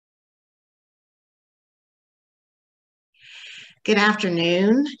Good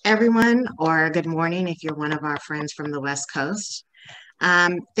afternoon, everyone, or good morning if you're one of our friends from the West Coast.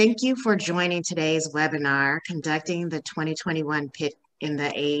 Thank you for joining today's webinar, Conducting the 2021 PIT in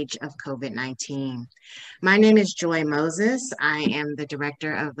the Age of COVID-19. My name is Joy Moses. I am the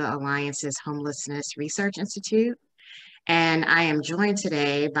director of the Alliance's Homelessness Research Institute, and I am joined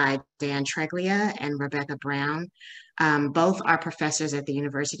today by Dan Treglia and Rebecca Brown. Both are professors at the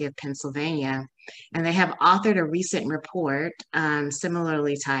University of Pennsylvania, and they have authored a recent report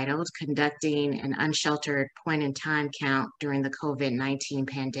similarly titled Conducting an Unsheltered Point-in-Time Count During the COVID-19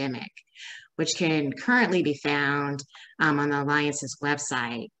 Pandemic, which can currently be found on the Alliance's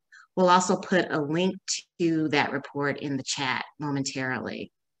website. We'll also put a link to that report in the chat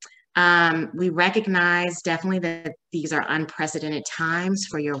momentarily. We recognize definitely that these are unprecedented times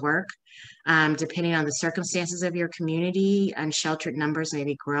for your work. Depending on the circumstances of your community, unsheltered numbers may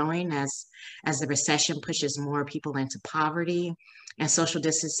be growing as the recession pushes more people into poverty, and social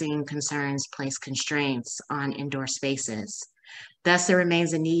distancing concerns place constraints on indoor spaces. Thus, there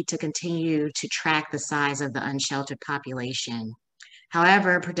remains a need to continue to track the size of the unsheltered population.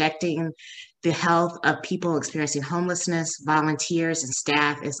 However, protecting the health of people experiencing homelessness, volunteers, and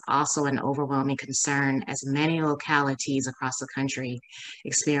staff is also an overwhelming concern, as many localities across the country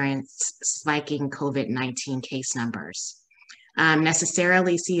experience spiking COVID-19 case numbers.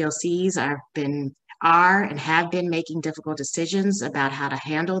 Necessarily, CoCs are and have been making difficult decisions about how to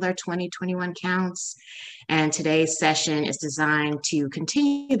handle their 2021 counts. And today's session is designed to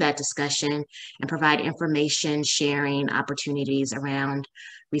continue that discussion and provide information sharing opportunities around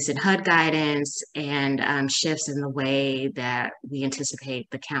recent HUD guidance and shifts in the way that we anticipate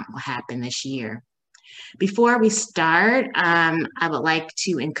the count will happen this year. Before we start, I would like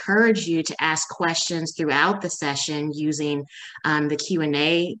to encourage you to ask questions throughout the session using the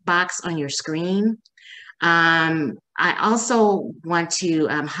Q&A box on your screen. I also want to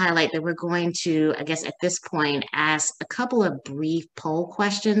highlight that we're going to, I guess at this point, ask a couple of brief poll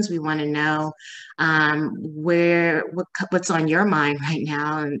questions. We want to know what's on your mind right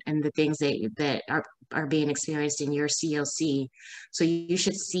now and the things that are being experienced in your COC. So you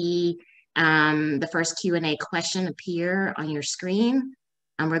should see the first Q&A question appear on your screen.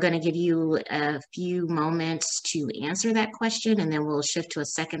 We're going to give you a few moments to answer that question, and then we'll shift to a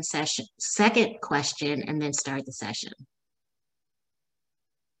second question, and then start the session.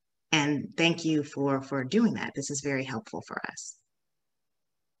 And thank you for doing that. This is very helpful for us.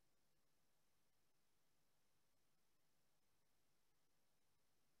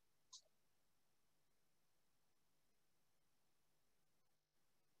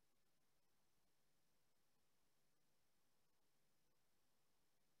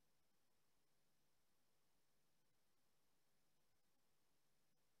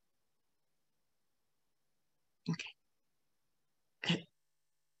 Okay.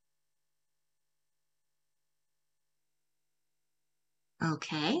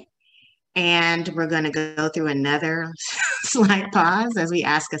 Okay. And we're going to go through another slight pause as we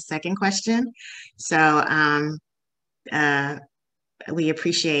ask a second question. So we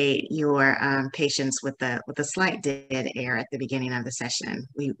appreciate your patience with the slight dead air at the beginning of the session.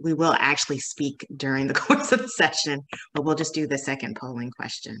 We will actually speak during the course of the session, but we'll just do the second polling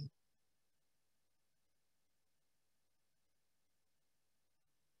question.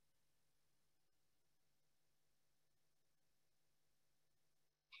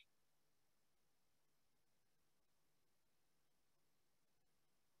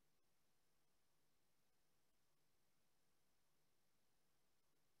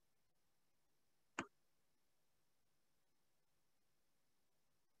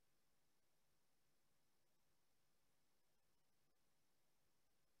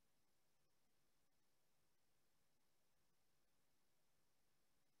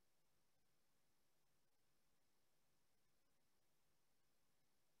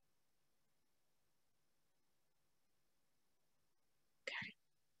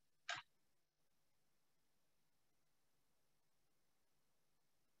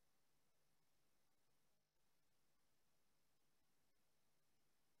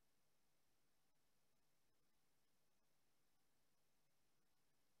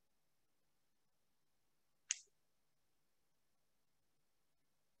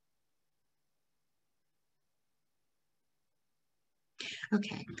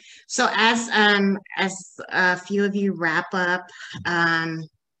 Okay, so as a few of you wrap up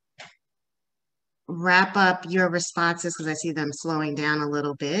your responses, because I see them slowing down a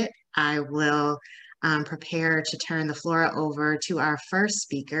little bit, I will prepare to turn the floor over to our first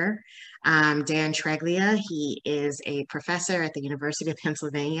speaker, Dan Treglia. He is a professor at the University of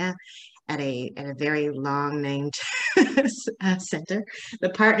Pennsylvania, at a very long named center, the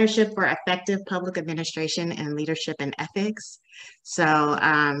Partnership for Effective Public Administration and Leadership and Ethics. So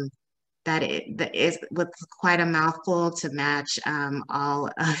that is with quite a mouthful to match all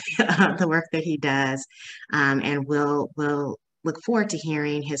of the work that he does, and we'll look forward to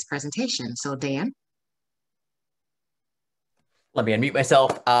hearing his presentation. So Dan. Let me unmute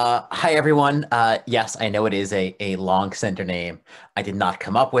myself. Hi, everyone. Yes, I know it is a long center name. I did not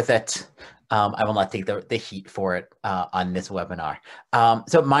come up with it. I will not take the heat for it on this webinar.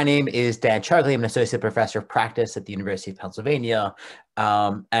 So my name is Dan Treglia. I'm an associate professor of practice at the University of Pennsylvania,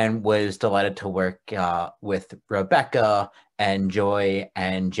 and was delighted to work with Rebecca and Joy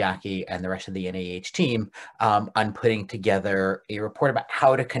and Jackie and the rest of the NIH team on putting together a report about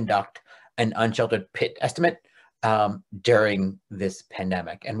how to conduct an unsheltered PIT estimate during this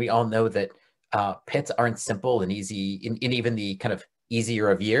pandemic. And we all know that PITs aren't simple and easy in even the kind of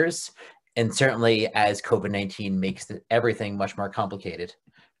easier of years. And certainly as COVID-19 makes everything much more complicated,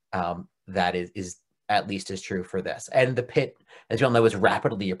 that is at least as true for this. And the PIT, as you all know, is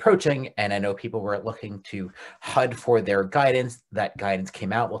rapidly approaching. And I know people were looking to HUD for their guidance. That guidance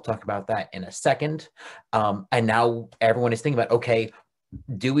came out. We'll talk about that in a second. And now everyone is thinking about, okay,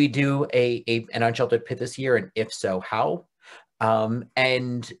 do we do an unsheltered PIT this year? And if so, how?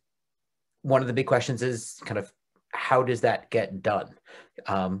 And one of the big questions is kind of, how does that get done?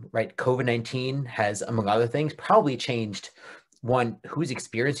 Right, COVID-19 has, among other things, probably changed, one, who's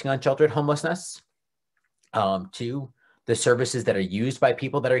experiencing unsheltered homelessness, two, the services that are used by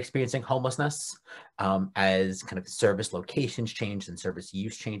people that are experiencing homelessness, as kind of service locations change and service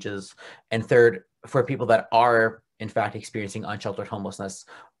use changes, and third, for people that are in fact experiencing unsheltered homelessness,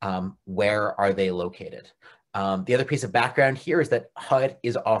 where are they located? The other piece of background here is that HUD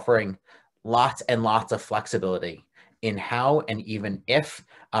is offering lots and lots of flexibility in how and even if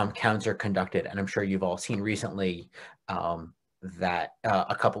counts are conducted. And I'm sure you've all seen recently that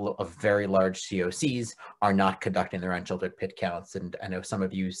a couple of very large CoCs are not conducting their unsheltered PIT counts. And I know some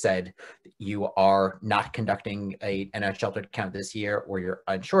of you said you are not conducting an unsheltered count this year, or you're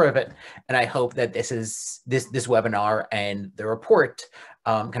unsure of it. And I hope that this webinar and the report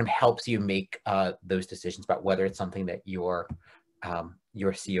kind of helps you make those decisions about whether it's something that your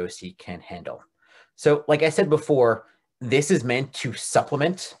CoC can handle. So like I said before, this is meant to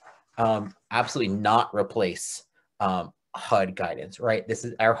supplement, absolutely not replace HUD guidance, right?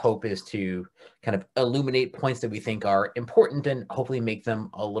 Our hope is to kind of illuminate points that we think are important and hopefully make them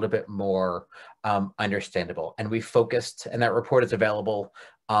a little bit more understandable. And we focused, and that report is available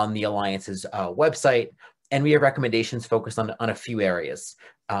on the Alliance's website. And we have recommendations focused on a few areas: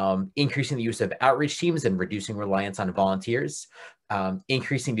 increasing the use of outreach teams and reducing reliance on volunteers,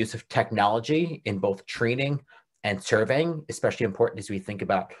 increasing the use of technology in both training and surveying, especially important as we think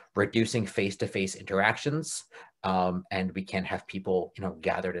about reducing face-to-face interactions. And we can't have people,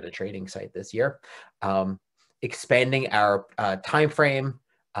 gathered at a training site this year. Expanding our time frame,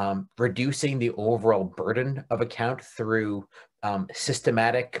 reducing the overall burden of a count through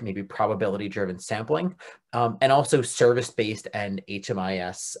systematic, maybe probability-driven sampling, and also service-based and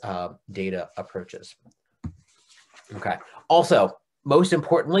HMIS data approaches. Okay. Also, most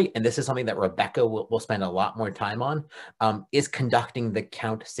importantly, and this is something that Rebecca will spend a lot more time on, is conducting the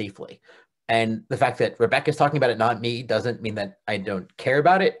count safely. And the fact that Rebecca's talking about it, not me, doesn't mean that I don't care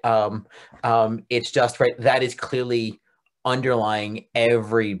about it. It's just, right, that is clearly underlying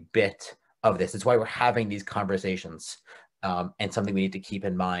every bit of this. It's why we're having these conversations, and something we need to keep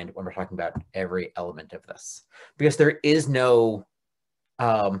in mind when we're talking about every element of this. Because there is no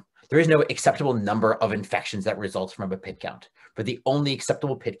acceptable number of infections that results from a PIT count, but the only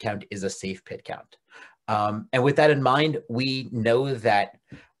acceptable PIT count is a safe PIT count. And with that in mind, we know that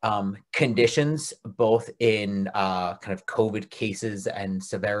conditions both in kind of COVID cases and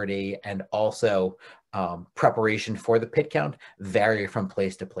severity, and also preparation for the PIT count, vary from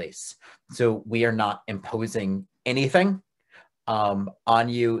place to place. So we are not imposing anything on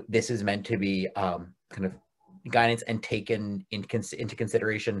you. This is meant to be kind of guidance and taken into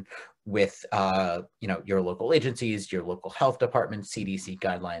consideration with your local agencies, your local health department, CDC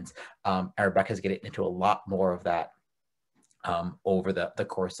guidelines. Rebecca's getting into a lot more of that over the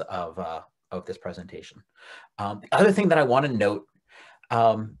course of this presentation. The other thing that I want to note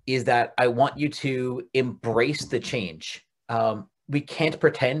is that I want you to embrace the change. We can't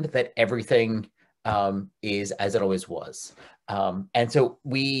pretend that everything is as it always was. And so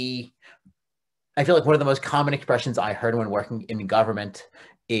I feel like one of the most common expressions I heard when working in government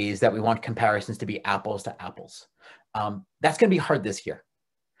is that we want comparisons to be apples to apples. That's going to be hard this year,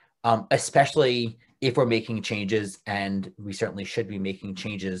 especially if we're making changes, and we certainly should be making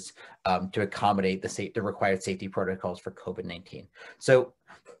changes to accommodate the required safety protocols for COVID-19. So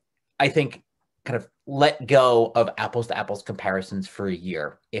I think kind of let go of apples to apples comparisons for a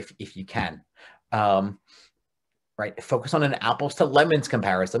year if you can. Right? Focus on an apples to lemons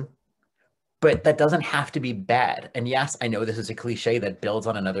comparison, but that doesn't have to be bad. And yes, I know this is a cliche that builds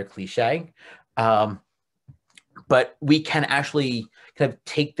on another cliche, but we can actually kind of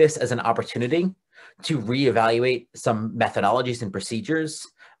take this as an opportunity to reevaluate some methodologies and procedures,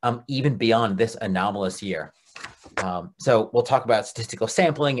 even beyond this anomalous year. So we'll talk about statistical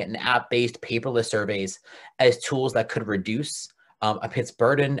sampling and app-based paperless surveys as tools that could reduce a PIT's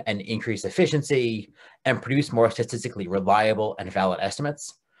burden and increase efficiency and produce more statistically reliable and valid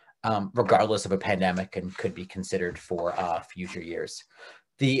estimates, regardless of a pandemic, and could be considered for future years.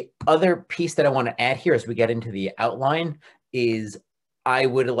 The other piece that I want to add here as we get into the outline is I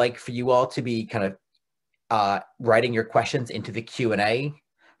would like for you all to be kind of writing your questions into the Q&A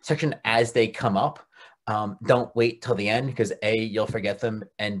section as they come up. Don't wait till the end, because A, you'll forget them,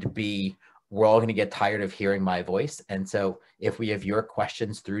 and B, we're all going to get tired of hearing my voice. And so if we have your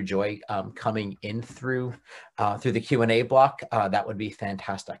questions through Joy coming in through the Q&A block, that would be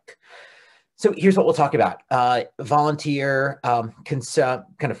fantastic. So here's what we'll talk about. Volunteer, kind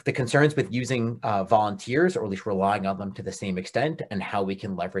of the concerns with using volunteers, or at least relying on them to the same extent, and how we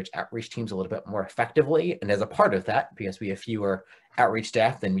can leverage outreach teams a little bit more effectively. And as a part of that, because we have fewer outreach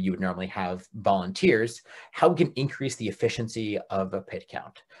staff than you would normally have volunteers, how we can increase the efficiency of a PIT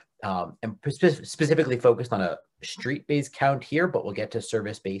count. And specifically focused on a street-based count here, but we'll get to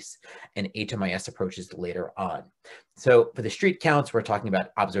service-based and HMIS approaches later on. So for the street counts, we're talking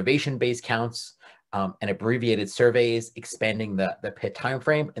about observation-based counts and abbreviated surveys, expanding the PIT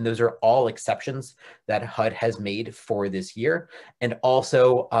timeframe, and those are all exceptions that HUD has made for this year, and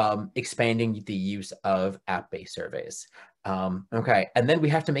also expanding the use of app-based surveys. Okay, and then we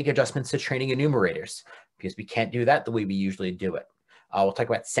have to make adjustments to training enumerators, because we can't do that the way we usually do it. We'll talk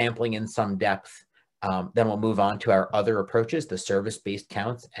about sampling in some depth. Then we'll move on to our other approaches, the service-based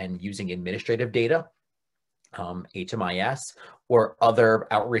counts and using administrative data, HMIS, or other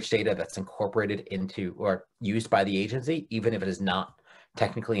outreach data that's incorporated into or used by the agency, even if it is not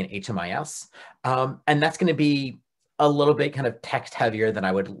technically an HMIS. And that's going to be a little bit kind of text heavier than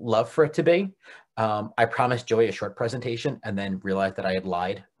I would love for it to be. I promised Joy a short presentation and then realized that I had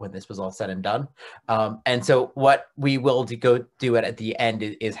lied when this was all said and done. And so what we will do at the end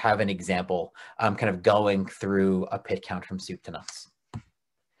is have an example kind of going through a PIT count from soup to nuts.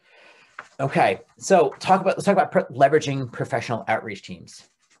 Okay, so let's talk about leveraging professional outreach teams.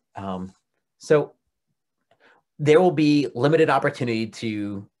 So there will be limited opportunity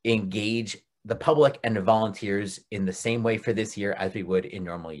to engage the public and the volunteers in the same way for this year as we would in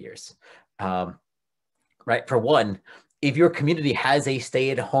normal years. Right, for one, if your community has a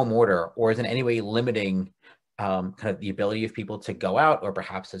stay-at-home order or is in any way limiting kind of the ability of people to go out, or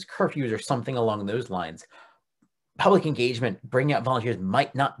perhaps has curfews or something along those lines, public engagement, bringing out volunteers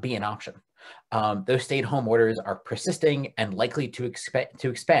might not be an option. Those stay-at-home orders are persisting and likely to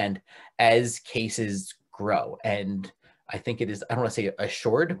expand as cases grow. And I think it is, I don't want to say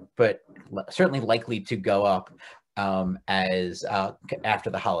assured, but certainly likely to go up after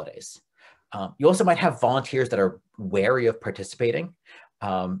the holidays. You also might have volunteers that are wary of participating.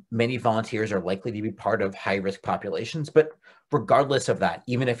 Many volunteers are likely to be part of high-risk populations, but regardless of that,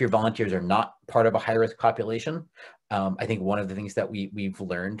 even if your volunteers are not part of a high-risk population, I think one of the things that we've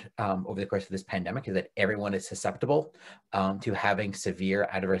learned over the course of this pandemic is that everyone is susceptible to having severe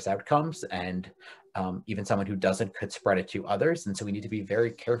adverse outcomes, and even someone who doesn't could spread it to others. And so we need to be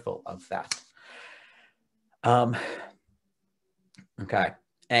very careful of that. Okay.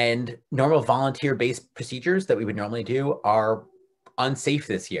 And normal volunteer-based procedures that we would normally do are unsafe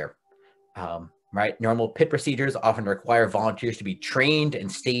this year, right? Normal PIT procedures often require volunteers to be trained and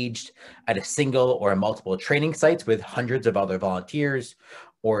staged at a single or multiple training sites with hundreds of other volunteers,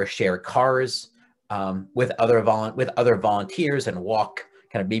 or share cars with other volunteers and walk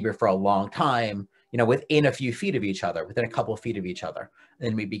kind of maybe for a long time, you know, within a few feet of each other, within a couple of feet of each other, and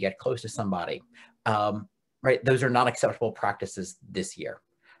then maybe get close to somebody. Right? Those are not acceptable practices this year.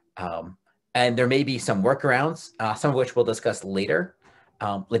 And there may be some workarounds, some of which we'll discuss later,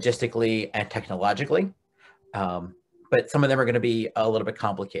 logistically and technologically, but some of them are going to be a little bit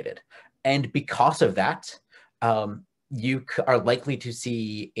complicated. And because of that, you are likely to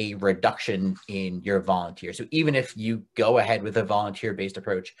see a reduction in your volunteers. So even if you go ahead with a volunteer-based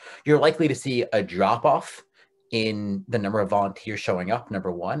approach, you're likely to see a drop-off in the number of volunteers showing up,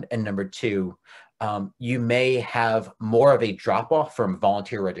 number one, and number two, you may have more of a drop-off from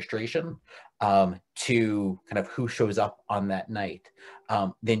volunteer registration to kind of who shows up on that night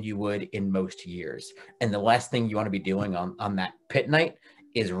than you would in most years. And the last thing you want to be doing on that pit night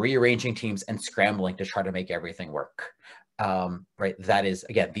is rearranging teams and scrambling to try to make everything work. Right? That is,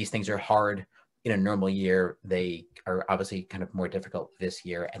 again, these things are hard in a normal year. They are obviously kind of more difficult this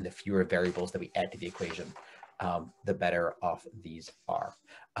year, and the fewer variables that we add to the equation, the better off these are.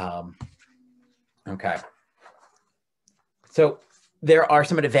 Okay. So there are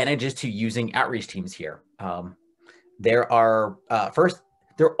some advantages to using outreach teams here. There are, first,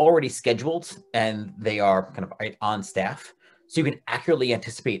 they're already scheduled and they are kind of right on staff. So you can accurately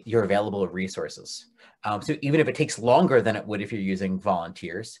anticipate your available resources. So even if it takes longer than it would if you're using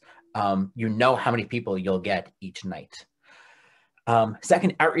volunteers, you know how many people you'll get each night.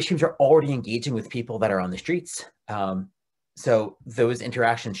 Second, outreach teams are already engaging with people that are on the streets. So those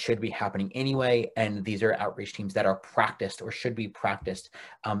interactions should be happening anyway, and these are outreach teams that are practiced or should be practiced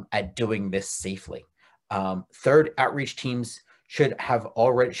at doing this safely. Third, outreach teams should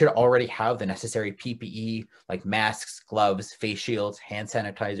already have the necessary PPE like masks, gloves, face shields, hand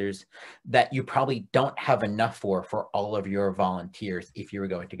sanitizers that you probably don't have enough for all of your volunteers if you were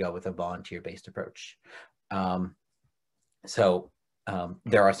going to go with a volunteer-based approach.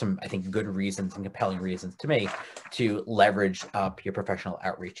 There are some, I think, good reasons and compelling reasons to me to leverage up your professional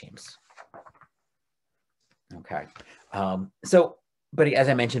outreach teams. Okay. But as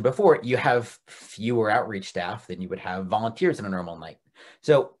I mentioned before, you have fewer outreach staff than you would have volunteers in a normal night.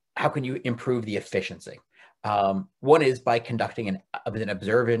 So how can you improve the efficiency? One is by conducting an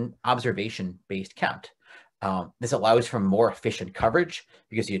observation-based count. This allows for more efficient coverage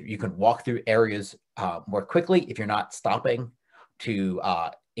because you can walk through areas more quickly if you're not stopping to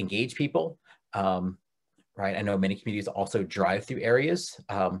engage people, right? I know many communities also drive through areas.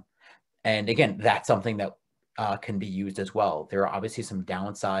 And again, that's something that can be used as well. There are obviously some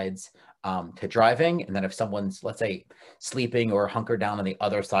downsides to driving. And then if someone's, let's say, sleeping or hunkered down on the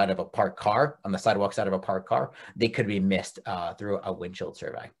other side of a parked car, on the sidewalk side of a parked car, they could be missed through a windshield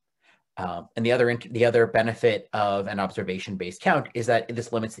survey. And the other benefit of an observation-based count is that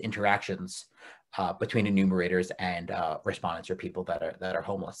this limits the interactions between enumerators and respondents or people that are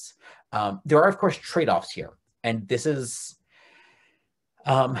homeless. There are, of course, trade-offs here, and this is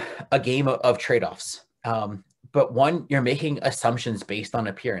a game of trade-offs. But one, you're making assumptions based on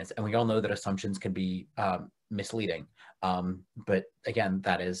appearance, and we all know that assumptions can be misleading. But again,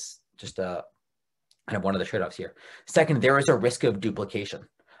 that is just kind of one of the trade-offs here. Second, there is a risk of duplication.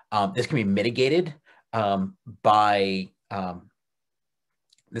 This can be mitigated by kind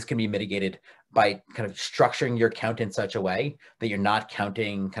of structuring your count in such a way that you're not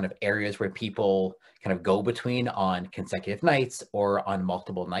counting kind of areas where people kind of go between on consecutive nights or on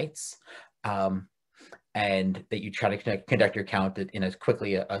multiple nights, and that you try to conduct your count in as quick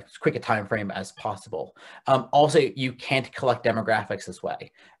a time frame as possible. Also, you can't collect demographics this way,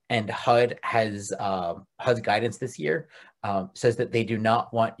 and HUD's guidance this year says that they do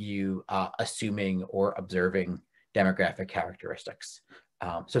not want you assuming or observing demographic characteristics.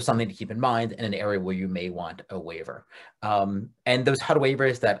 So something to keep in mind in an area where you may want a waiver. And those HUD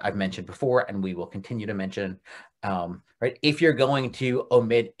waivers that I've mentioned before, and we will continue to mention, right? If you're going to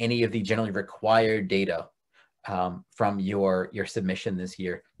omit any of the generally required data from your submission this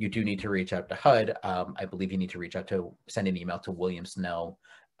year, you do need to reach out to HUD. I believe you need to send an email to William Snow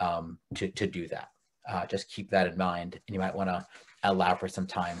to do that. Just keep that in mind, and you might want to allow for some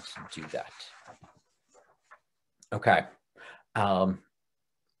time to do that. Okay. One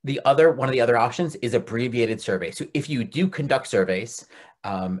of the other options is abbreviated surveys. So if you do conduct surveys,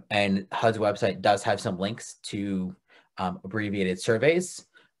 and HUD's website does have some links to abbreviated surveys,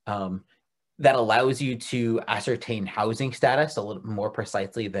 that allows you to ascertain housing status a little more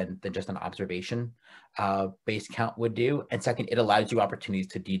precisely than just an observation based count would do. And second, it allows you opportunities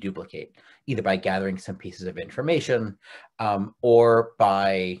to deduplicate, either by gathering some pieces of information or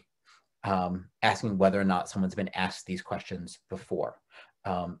by asking whether or not someone's been asked these questions before.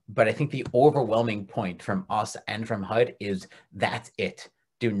 But I think the overwhelming point from us and from HUD is that's it.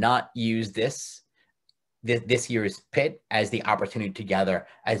 Do not use this year's PIT as the opportunity to gather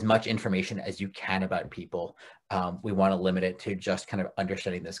as much information as you can about people. We want to limit it to just kind of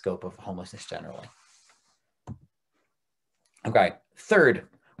understanding the scope of homelessness generally. Okay, third,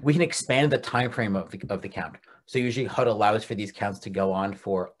 we can expand the time frame of the count. So usually HUD allows for these counts to go on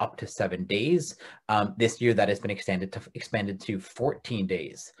for up to 7 days. This year that has been expanded to 14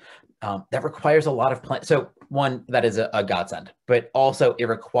 days. That requires a lot of plan. So one, that is a godsend, but also it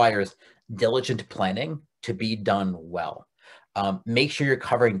requires diligent planning to be done well. Make sure you're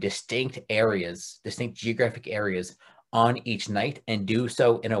covering distinct geographic areas on each night and do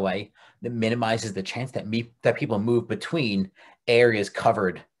so in a way that minimizes the chance that people move between areas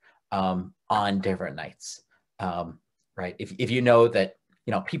covered on different nights. Right? If you know that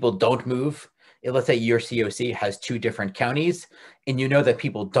people don't move, let's say your COC has 2 different counties, and you know that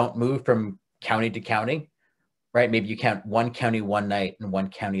people don't move from county to county, right? Maybe you count one county one night and one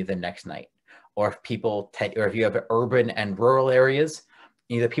county the next night. Or if you have urban and rural areas,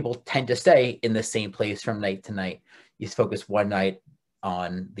 people tend to stay in the same place from night to night. You focus one night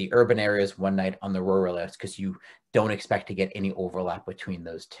on the urban areas, one night on the rural areas, because you don't expect to get any overlap between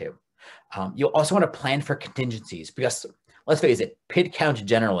those two. You'll also want to plan for contingencies, because let's face it, PID counts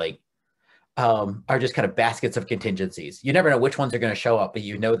generally are just kind of baskets of contingencies. You never know which ones are going to show up, but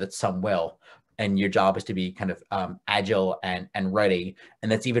you know that some will. And your job is to be kind of agile and ready.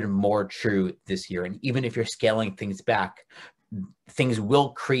 And that's even more true this year. And even if you're scaling things back, things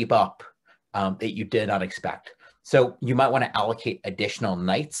will creep up that you did not expect. So you might want to allocate additional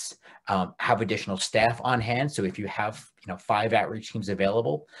nights, have additional staff on hand. So if you have 5 outreach teams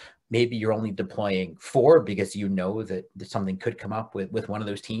available, maybe you're only deploying 4 because you know that something could come up with one of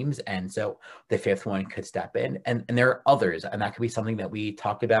those teams. And so the 5th one could step in. And there are others, and that could be something that we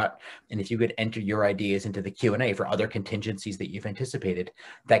talk about. And if you could enter your ideas into the Q&A for other contingencies that you've anticipated,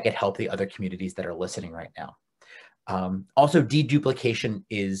 that could help the other communities that are listening right now. Also, deduplication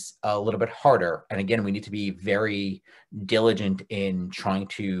is a little bit harder. And again, we need to be very diligent in trying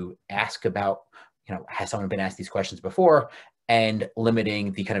to ask about, has someone been asked these questions before, and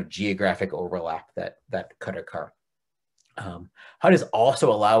limiting the kind of geographic overlap that could occur. HUD is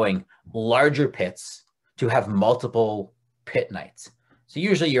also allowing larger pits to have multiple pit nights. So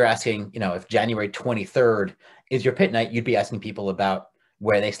usually you're asking, if January 23rd is your pit night, you'd be asking people about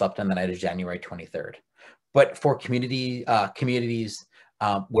where they slept on the night of January 23rd. But for communities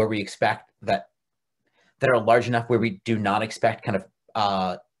where we expect that are large enough, where we do not expect kind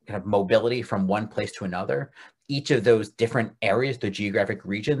of mobility from one place to another, each of those different areas, the geographic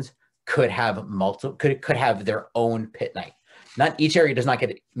regions, could have could have their own pit night. Not each area does not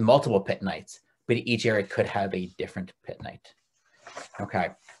get multiple pit nights, but each area could have a different pit night.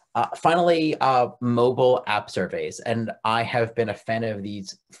 Okay. Finally, mobile app surveys, and I have been a fan of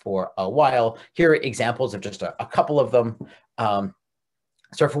these for a while. Here are examples of just a couple of them.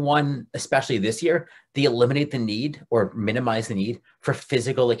 So for one, especially this year, they eliminate the need or minimize the need for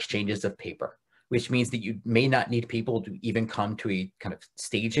physical exchanges of paper, which means that you may not need people to even come to a kind of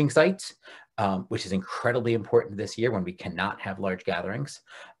staging site, which is incredibly important this year when we cannot have large gatherings.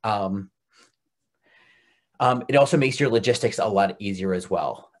 It also makes your logistics a lot easier as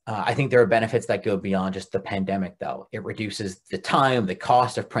well. I think there are benefits that go beyond just the pandemic, though. It reduces the time, the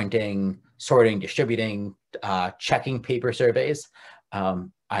cost of printing, sorting, distributing, checking paper surveys.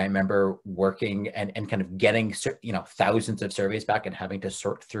 I remember working and kind of getting thousands of surveys back and having to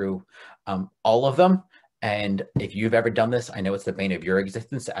sort through all of them. And if you've ever done this, I know it's the bane of your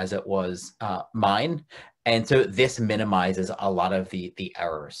existence, as it was mine. And so this minimizes a lot of the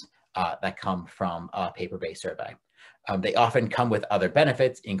errors that come from a paper-based survey. They often come with other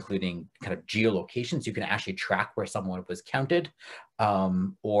benefits, including kind of geolocations. You can actually track where someone was counted,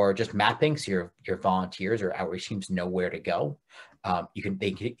 or just mapping, so your volunteers or outreach teams know where to go.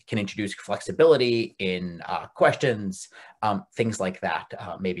 They can introduce flexibility in questions, things like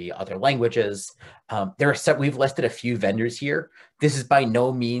that, maybe other languages. We've listed a few vendors here. This is by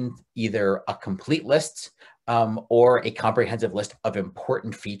no means either a complete list or a comprehensive list of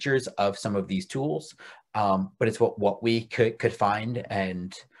important features of some of these tools, but it's what we could find,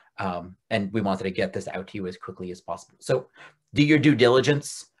 and we wanted to get this out to you as quickly as possible. So do your due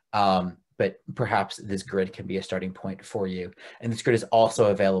diligence, but perhaps this grid can be a starting point for you. And this grid is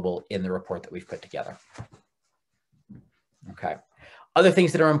also available in the report that we've put together. Okay. Other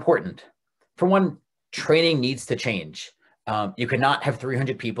things that are important. For one, training needs to change. You cannot have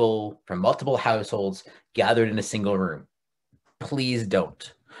 300 people from multiple households gathered in a single room. Please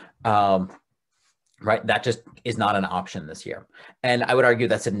don't. Right? That just is not an option this year. And I would argue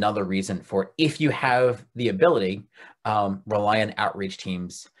that's another reason for, if you have the ability, rely on outreach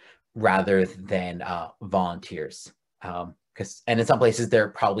teams rather than volunteers. And in some places, they're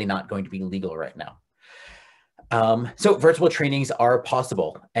probably not going to be legal right now. So virtual trainings are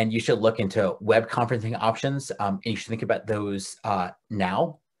possible, and you should look into web conferencing options. And you should think about those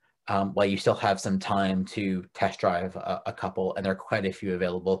now, while you still have some time to test drive a couple, and there are quite a few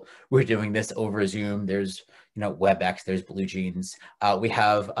available. We're doing this over Zoom. There's, WebEx, there's BlueJeans. We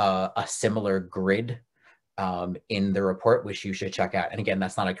have a similar grid in the report, which you should check out. And again,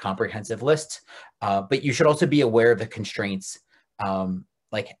 that's not a comprehensive list, but you should also be aware of the constraints,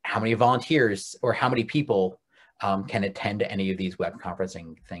 like how many volunteers or how many people can attend to any of these web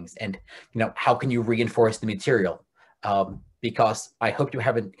conferencing things. And, how can you reinforce the material? Because I hope you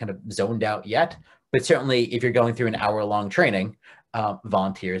haven't kind of zoned out yet, but certainly if you're going through an hour-long training,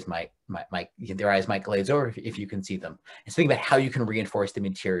 volunteers their eyes might glaze over if you can see them. And think about how you can reinforce the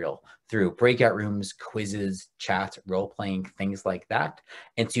material through breakout rooms, quizzes, chats, role-playing, things like that.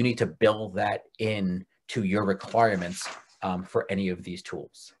 And so you need to build that in to your requirements for any of these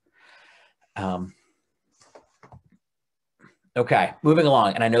tools. Okay, moving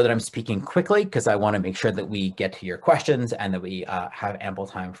along. And I know that I'm speaking quickly because I want to make sure that we get to your questions and that we have ample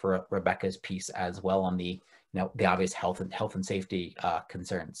time for Rebecca's piece as well on the, the obvious health and safety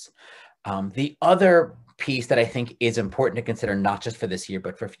concerns. The other piece that I think is important to consider, not just for this year,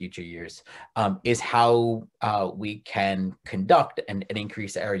 but for future years, is how we can conduct and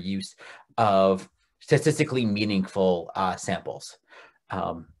increase our use of statistically meaningful samples.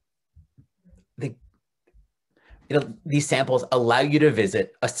 These samples allow you to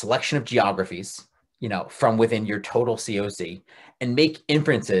visit a selection of geographies, from within your total COC and make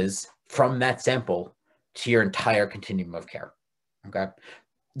inferences from that sample to your entire continuum of care, okay?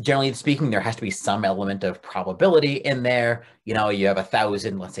 Generally speaking, there has to be some element of probability in there. You have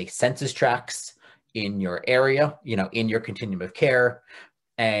 1,000, let's say, census tracts in your area, in your continuum of care,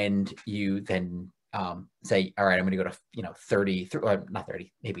 and you then say, all right, I'm going to go to, 30, not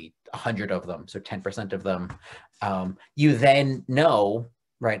 30, maybe 100 of them, so 10% of them. You then know,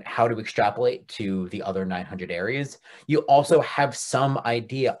 right, how to extrapolate to the other 900 areas. You also have some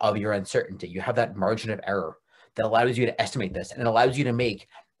idea of your uncertainty. You have that margin of error that allows you to estimate this, and it allows you to make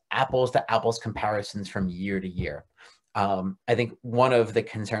apples to apples comparisons from year to year. I think one of the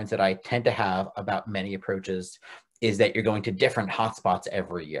concerns that I tend to have about many approaches is that you're going to different hotspots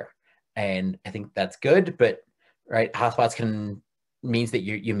every year. And I think that's good, but right, hotspots means that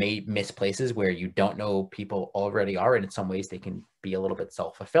you may miss places where you don't know people already are, and in some ways they can be a little bit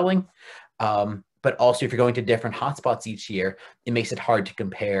self-fulfilling. But also, if you're going to different hotspots each year, it makes it hard to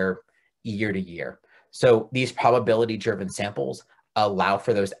compare year to year. So these probability-driven samples allow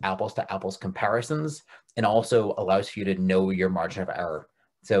for those apples to apples comparisons, and also allows for you to know your margin of error.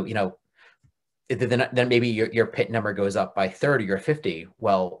 So, then maybe your pit number goes up by 30 or 50.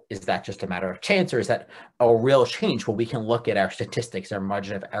 Well, is that just a matter of chance, or is that a real change? Well, we can look at our statistics, our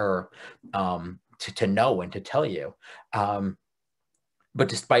margin of error, to know and to tell you. But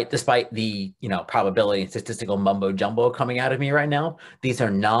despite the probability and statistical mumbo jumbo coming out of me right now, these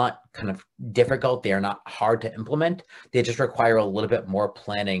are not kind of difficult. They are not hard to implement. They just require a little bit more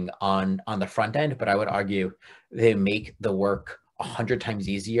planning on the front end. But I would argue they make the work 100 times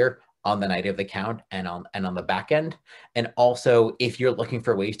easier on the night of the count and on the back end. And also, if you're looking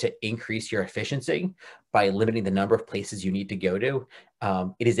for ways to increase your efficiency by limiting the number of places you need to go to,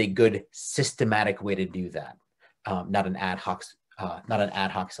 it is a good systematic way to do that, not an ad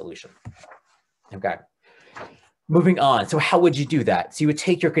hoc solution. Okay. Moving on. So how would you do that? So you would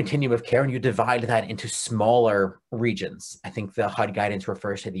take your continuum of care and you divide that into smaller regions. I think the HUD guidance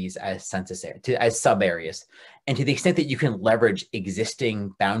refers to these as as sub areas. And to the extent that you can leverage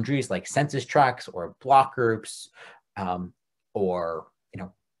existing boundaries like census tracts or block groups, or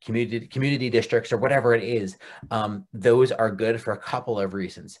community districts or whatever it is, those are good for a couple of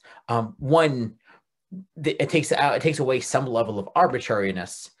reasons. One, it takes away some level of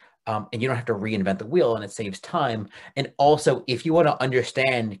arbitrariness. And you don't have to reinvent the wheel, and it saves time. And also, if you want to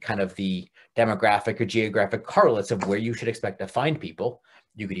understand kind of the demographic or geographic correlates of where you should expect to find people,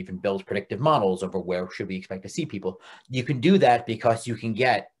 you could even build predictive models over where should we expect to see people. You can do that because you can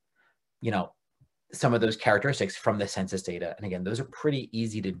get, some of those characteristics from the census data. And again, those are pretty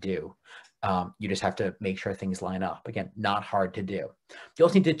easy to do. You just have to make sure things line up. Again, not hard to do. You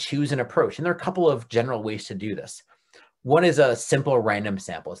also need to choose an approach. And there are a couple of general ways to do this. One is a simple random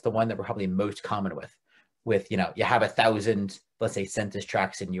sample. It's the one that we're probably most common with, you have 1,000, let's say, census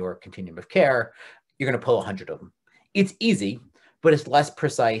tracts in your continuum of care. You're going to pull 100 of them. It's easy, but it's less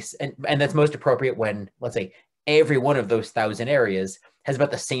precise. And that's most appropriate when, let's say, every one of those 1,000 areas has about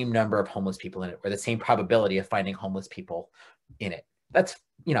the same number of homeless people in it, or the same probability of finding homeless people in it. That's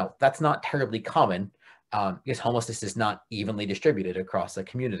not terribly common, because homelessness is not evenly distributed across the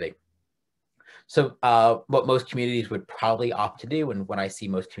community. So what most communities would probably opt to do, and what I see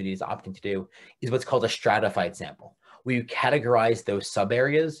most communities opting to do, is what's called a stratified sample, where you categorize those sub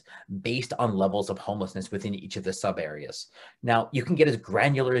areas based on levels of homelessness within each of the sub areas. Now, you can get as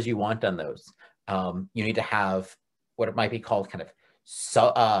granular as you want on those. You need to have what it might be called kind of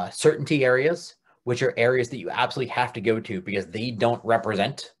certainty areas, which are areas that you absolutely have to go to because they don't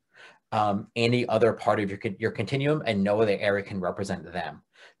represent any other part of your continuum, and no other area can represent them.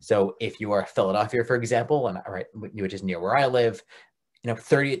 So if you are Philadelphia, for example, and all right, which is near where I live, we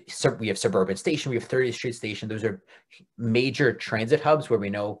have Suburban Station, we have 30th Street Station. Those are major transit hubs where we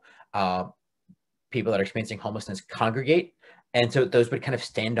know people that are experiencing homelessness congregate. And so those would kind of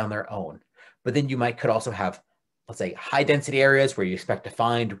stand on their own. But then you could also have, let's say, high density areas where you expect to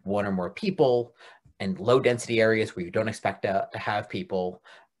find one or more people, and low density areas where you don't expect to have people.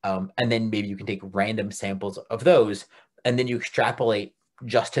 And then maybe you can take random samples of those, and then you extrapolate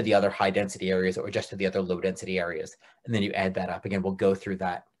just to the other high density areas or just to the other low density areas. And then you add that up. Again, we'll go through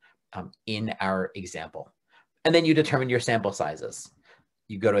that in our example. And then you determine your sample sizes.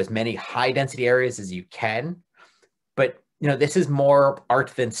 You go to as many high density areas as you can, but this is more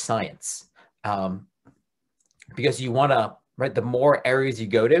art than science, because you want to, right, the more areas you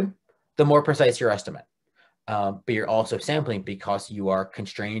go to, the more precise your estimate. But you're also sampling because you are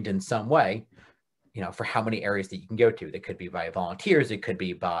constrained in some way, for how many areas that you can go to. That could be by volunteers, it could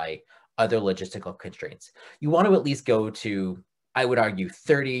be by other logistical constraints. You want to at least go to, I would argue,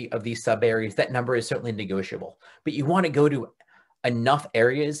 30 of these sub areas. That number is certainly negotiable, but you want to go to enough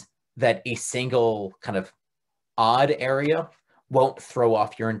areas that a single kind of odd area won't throw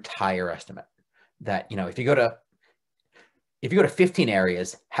off your entire estimate. That, if you go to 15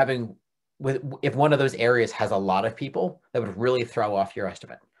 areas, if one of those areas has a lot of people, that would really throw off your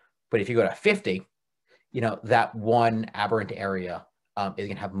estimate. But if you go to 50, that one aberrant area is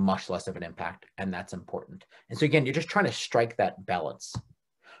going to have much less of an impact, and that's important. And so again, you're just trying to strike that balance.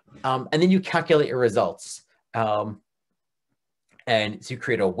 And then you calculate your results. And so you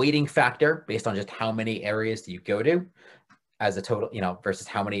create a weighting factor based on just how many areas do you go to as a total, versus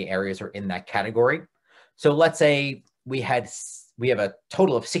how many areas are in that category. So let's say we have a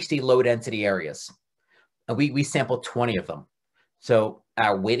total of 60 low density areas, and we sampled 20 of them. So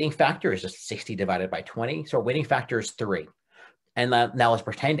our weighting factor is just 60 divided by 20. So our weighting factor is 3. And now let's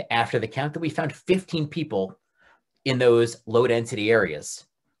pretend after the count that we found 15 people in those low density areas.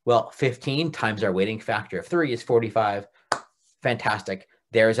 Well, 15 times our weighting factor of 3 is 45. Fantastic.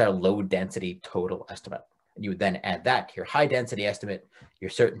 There's our low density total estimate. And you would then add that to your high density estimate,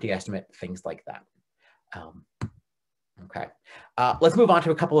 your certainty estimate, things like that. Okay. Let's move on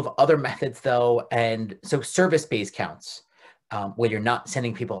to a couple of other methods though. And so service-based counts, where you're not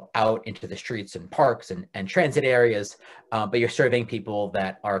sending people out into the streets and parks and transit areas, but you're surveying people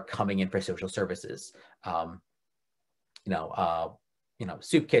that are coming in for social services.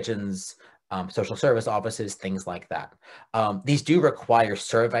 Soup kitchens, social service offices, things like that. These do require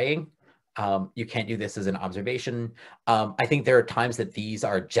surveying. You can't do this as an observation. I think there are times that these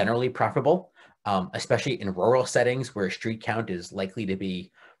are generally preferable, especially in rural settings where street count is likely to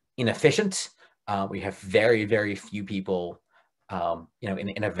be inefficient. We have very, very few people,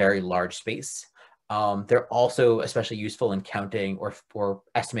 in a very large space. They're also especially useful in counting or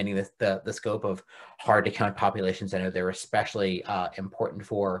estimating the scope of hard to count populations. I know they're especially important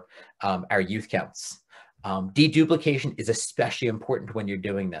for our youth counts. Deduplication is especially important when you're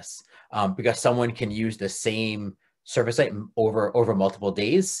doing this, because someone can use the same service site over multiple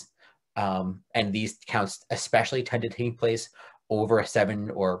days. And these counts especially tend to take place over a 7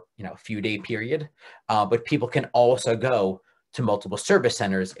 or few day period. But people can also go to multiple service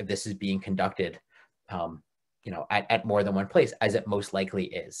centers if this is being conducted at more than one place, as it most likely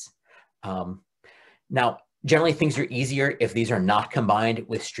is. Now, generally things are easier if these are not combined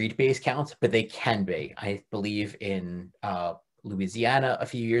with street-based counts, but they can be. I believe in Louisiana a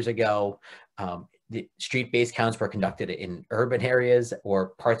few years ago, the street-based counts were conducted in urban areas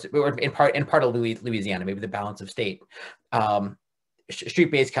or in part of Louisiana, maybe the balance of state.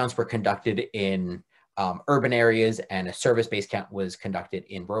 Street-based counts were conducted in urban areas, and a service-based count was conducted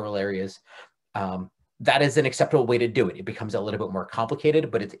in rural areas. That is an acceptable way to do it. It becomes a little bit more complicated,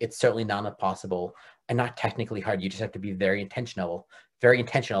 but it's certainly not impossible and not technically hard. You just have to be very intentional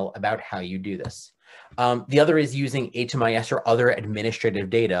about how you do this. The other is using HMIS or other administrative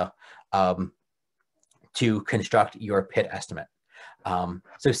data to construct your PIT estimate.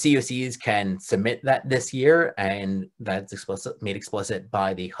 So COCs can submit that this year, and that's made explicit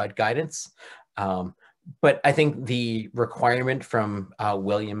by the HUD guidance. But I think the requirement from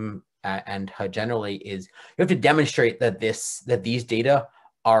William and HUD generally is you have to demonstrate that these data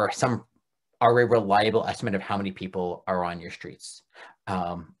are a reliable estimate of how many people are on your streets,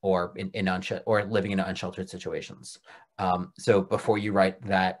 or or living in unsheltered situations. So before you write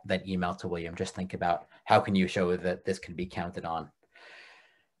that email to William, just think about how can you show that this can be counted on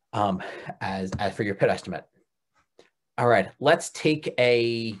as for your PIT estimate. All right, let's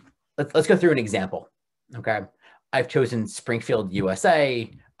go through an example. Okay, I've chosen Springfield,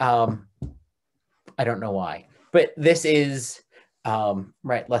 USA. I don't know why, but this is,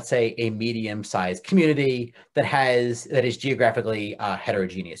 right, let's say a medium-sized community that is geographically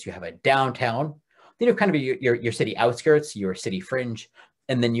heterogeneous. You have a downtown, then you have kind of your city outskirts, your city fringe,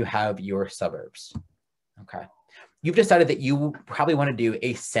 and then you have your suburbs. Okay. You've decided that you probably want to do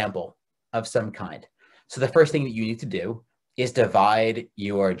a sample of some kind. So the first thing that you need to do is divide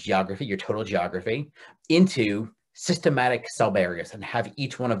your geography, your total geography, into systematic sub-areas and have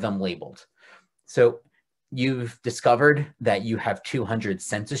each one of them labeled. So you've discovered that you have 200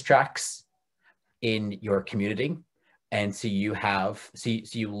 census tracts in your community. And so you have, so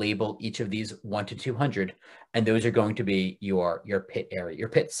you label each of these 1 to 200, and those are going to be your pit area, your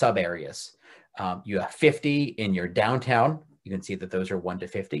pit sub areas. You have 50 in your downtown. You can see that those are 1 to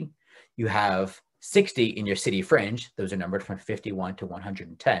 50. You have 60 in your city fringe. Those are numbered from 51 to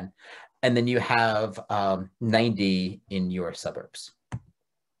 110. And then you have 90 in your suburbs.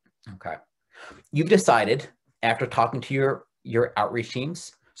 Okay. You've decided after talking to your outreach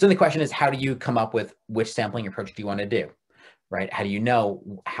teams. So the question is, how do you come up with which sampling approach do you want to do, right? How do you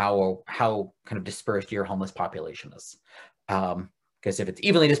know how kind of dispersed your homeless population is? Because if it's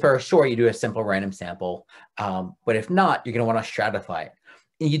evenly dispersed, sure, you do a simple random sample. But if not, you're going to want to stratify it.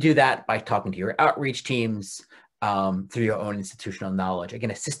 And you do that by talking to your outreach teams through your own institutional knowledge. Again,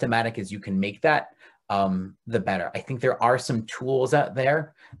 as systematic as you can make that, the better. I think there are some tools out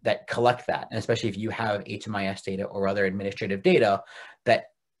there that collect that, and especially if you have HMIS data or other administrative data that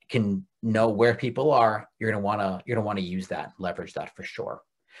can know where people are, you're going to want to use that, leverage that for sure.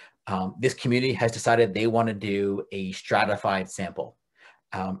 This community has decided they want to do a stratified sample,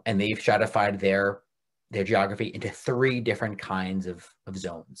 and they've stratified their geography into 3 different kinds of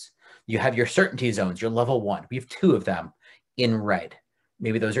zones. You have your certainty zones, your level 1. We have 2 of them in red.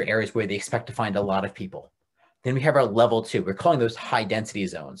 Maybe those are areas where they expect to find a lot of people. Then we have our level 2. We're calling those high density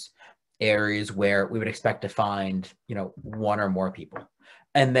zones, areas where we would expect to find, 1 or more people.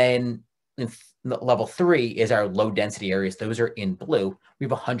 And then level 3 is our low density areas. Those are in blue. We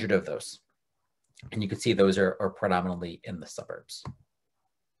have 100 of those. And you can see those are predominantly in the suburbs.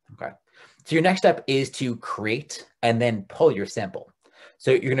 Okay. So your next step is to create and then pull your sample.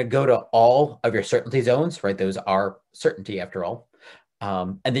 So you're going to go to all of your certainty zones, right? Those are certainty after all.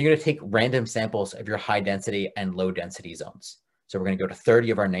 And then you're going to take random samples of your high density and low density zones. So we're going to go to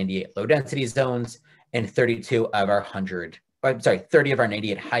 30 of our 98 low density zones and 32 of our 30 of our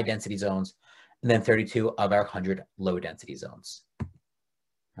 98 high density zones, and then 32 of our 100 low density zones.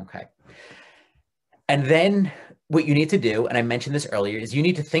 Okay. And then what you need to do, and I mentioned this earlier, is you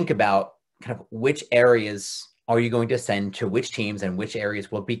need to think about kind of which areas are you going to send to which teams and which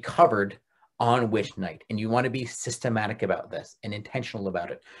areas will be covered on which night. And you want to be systematic about this and intentional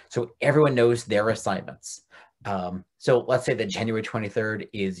about it, so everyone knows their assignments. So let's say that January 23rd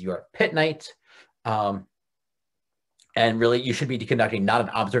is your pit night. And really, you should be conducting not an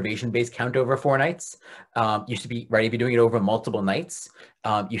observation-based count over 4 nights. You should be, right, if you're doing it over multiple nights,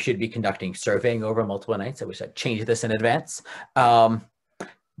 you should be conducting surveying over multiple nights. I wish I'd changed this in advance.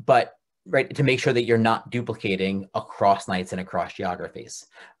 But, right, to make sure that you're not duplicating across nights and across geographies.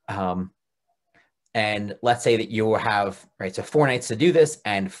 And let's say that you have, right, so 4 nights to do this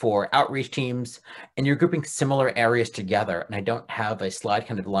and 4 outreach teams, and you're grouping similar areas together. And I don't have a slide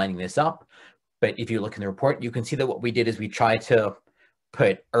kind of lining this up, but if you look in the report, you can see that what we did is we tried to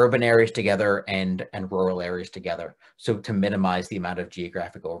put urban areas together and rural areas together. So to minimize the amount of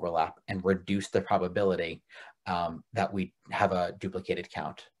geographic overlap and reduce the probability that we have a duplicated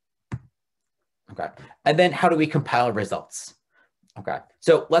count. Okay, and then how do we compile results? Okay,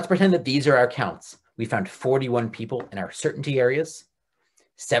 so let's pretend that these are our counts. We found 41 people in our certainty areas,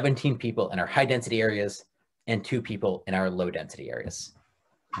 17 people in our high density areas, and 2 people in our low density areas.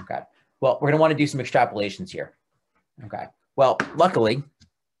 Okay, well, we're gonna wanna do some extrapolations here. Okay, well, luckily,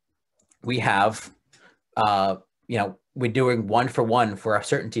 we have, we're doing 1 for 1 for our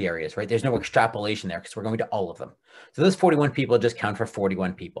certainty areas, right? There's no extrapolation there because we're going to all of them. So those 41 people just count for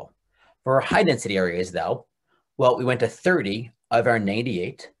 41 people. For our high density areas though, well, we went to 30 of our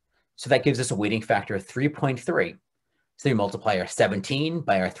 98. So that gives us a weighting factor of 3.3. So we multiply our 17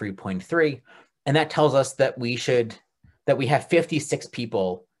 by our 3.3, and that tells us that we have 56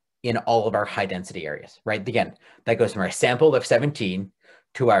 people in all of our high density areas, right? Again, that goes from our sample of 17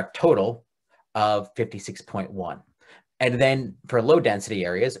 to our total of 56.1. And then for low density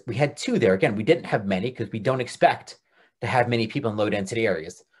areas, we had 2 there. Again, we didn't have many because we don't expect to have many people in low density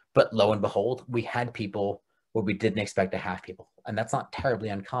areas, but lo and behold, we had people where we didn't expect to have people. And that's not terribly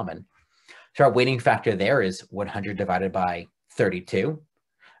uncommon. So our weighting factor there is 100 divided by 32.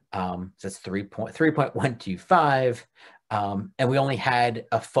 So it's 3.125. And we only had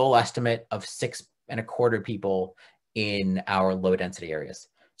a full estimate of 6.25 people in our low density areas.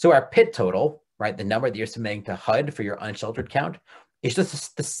 So our PIT total, right, the number that you're submitting to HUD for your unsheltered count, is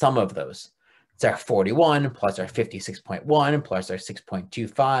just the sum of those. It's our 41 plus our 56.1 plus our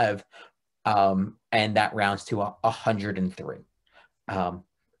 6.25, and that rounds to 103.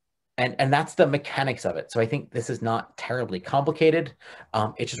 And that's the mechanics of it. So I think this is not terribly complicated.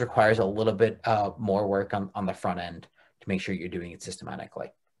 It just requires a little bit more work on the front end to make sure you're doing it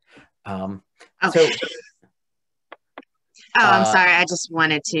systematically. Okay. I'm sorry. I just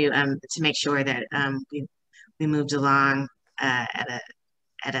wanted to make sure that we moved along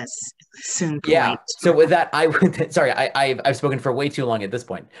at a soon point. Yeah. So with that, I would, sorry, I've spoken for way too long at this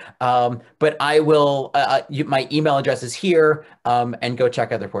point. But I will, my email address is here, and go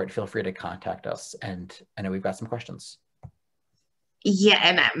check out the report. Feel free to contact us. And I know we've got some questions. Yeah,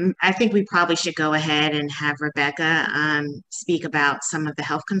 and I think we probably should go ahead and have Rebecca speak about some of the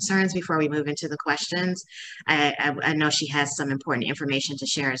health concerns before we move into the questions. I know she has some important information to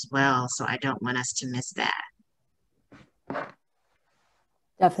share as well, so I don't want us to miss that.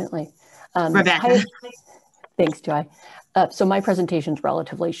 Definitely. Rebecca. Thanks, Joy. So my presentation is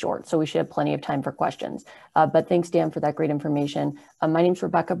relatively short, so we should have plenty of time for questions. But thanks, Dan, for that great information. My name's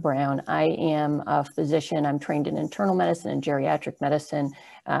Rebecca Brown. I am a physician. I'm trained in internal medicine and geriatric medicine.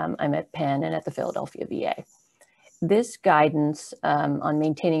 I'm at Penn and at the Philadelphia VA. This guidance on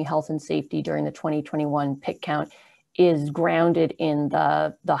maintaining health and safety during the 2021 PIT count is grounded in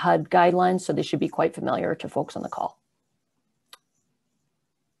the HUD guidelines, so this should be quite familiar to folks on the call.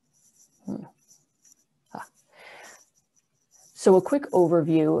 So a quick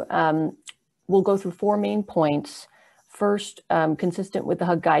overview, we'll go through 4 main points. First, consistent with the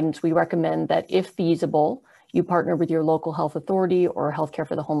HUD guidance, we recommend that if feasible, you partner with your local health authority or Healthcare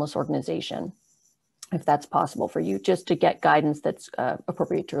for the Homeless organization, if that's possible for you, just to get guidance that's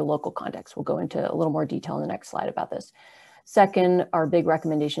appropriate to your local context. We'll go into a little more detail in the next slide about this. Second, our big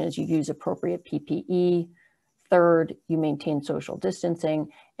recommendation is you use appropriate PPE. Third, you maintain social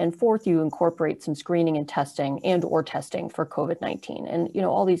distancing. And fourth, you incorporate some screening and testing or testing for COVID-19. And, you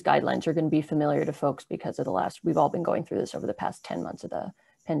know, all these guidelines are going to be familiar to folks because of we've all been going through this over the past 10 months of the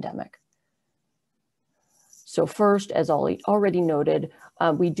pandemic. So first, as already noted,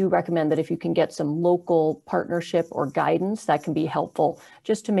 we do recommend that if you can get some local partnership or guidance, that can be helpful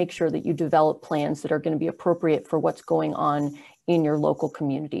just to make sure that you develop plans that are going to be appropriate for what's going on in your local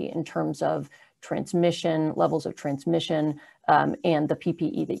community in terms of transmission, levels of transmission, and the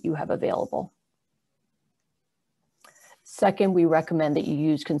PPE that you have available. Second, we recommend that you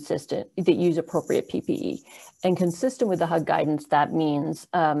use appropriate PPE. And consistent with the HUD guidance, that means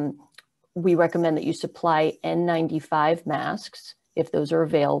we recommend that you supply N95 masks, if those are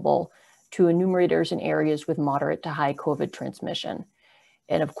available, to enumerators in areas with moderate to high COVID transmission.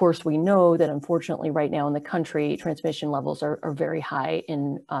 And of course, we know that unfortunately right now in the country, transmission levels are very high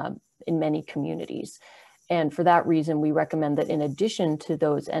in many communities. And for that reason, we recommend that in addition to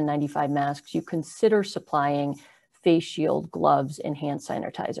those N95 masks, you consider supplying face shield, gloves, and hand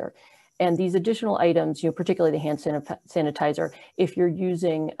sanitizer. And these additional items, you know, particularly the hand sanitizer, if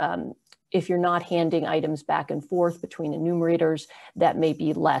you're not handing items back and forth between enumerators, that may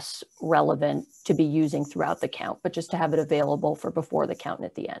be less relevant to be using throughout the count, but just to have it available for before the count and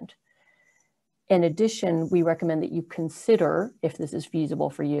at the end. In addition, we recommend that you consider, if this is feasible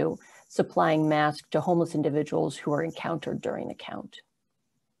for you, supplying masks to homeless individuals who are encountered during the count.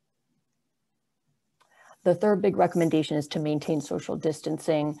 The third big recommendation is to maintain social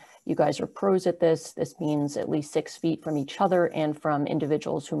distancing. You guys are pros at this. This means at least 6 feet from each other and from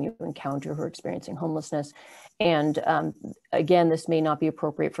individuals whom you encounter who are experiencing homelessness. And again, this may not be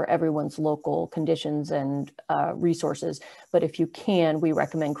appropriate for everyone's local conditions and resources, but if you can, we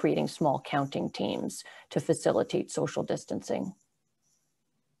recommend creating small counting teams to facilitate social distancing.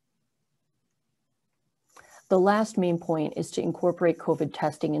 The last main point is to incorporate COVID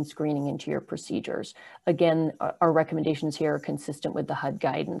testing and screening into your procedures. Again, our recommendations here are consistent with the HUD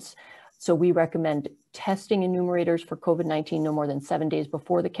guidance. So we recommend testing enumerators for COVID-19 no more than 7 days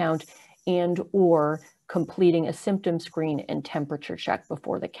before the count or completing a symptom screen and temperature check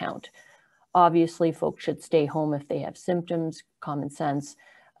before the count. Obviously, folks should stay home if they have symptoms, common sense,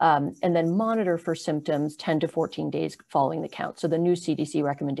 and then monitor for symptoms 10 to 14 days following the count. So the new CDC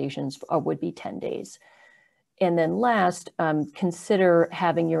recommendations would be 10 days. And then last, consider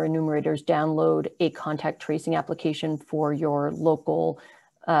having your enumerators download a contact tracing application for your local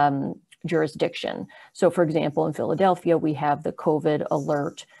jurisdiction. So for example, in Philadelphia, we have the COVID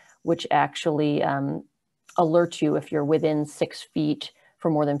alert, which actually alerts you if you're within 6 feet for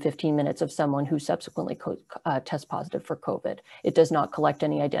more than 15 minutes of someone who subsequently tests positive for COVID. It does not collect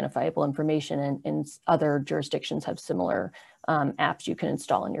any identifiable information, and other jurisdictions have similar apps you can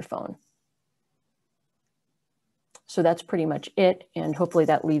install on your phone. So that's pretty much it, and hopefully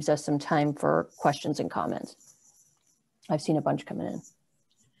that leaves us some time for questions and comments. I've seen a bunch coming in.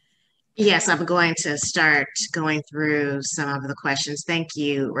 Yes, I'm going to start going through some of the questions. Thank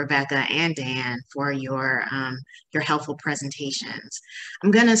you, Rebecca and Dan, for your helpful presentations.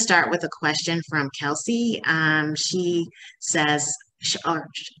 I'm going to start with a question from Kelsey. She says, or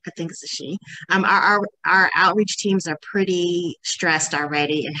I think it's a she, our outreach teams are pretty stressed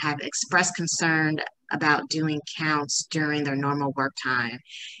already and have expressed concern about doing counts during their normal work time.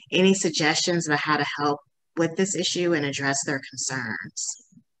 Any suggestions about how to help with this issue and address their concerns?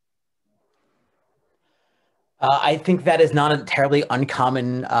 I think that is not a terribly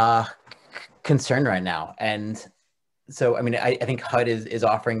uncommon concern right now. And so, I mean, I think HUD is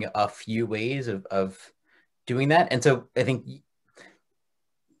offering a few ways of doing that. And so I think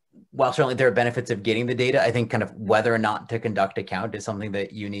while certainly there are benefits of getting the data, I think kind of whether or not to conduct a count is something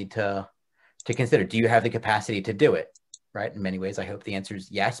that you need to consider. Do you have the capacity to do it, right? In many ways, I hope the answer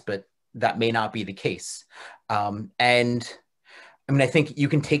is yes, but that may not be the case. And I mean, I think you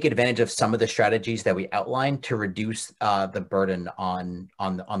can take advantage of some of the strategies that we outlined to reduce the burden on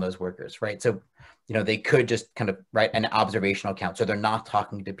those workers, right? So, you know, they could just kind of write an observational count, so they're not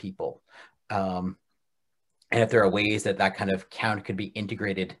talking to people. And if there are ways that that kind of count could be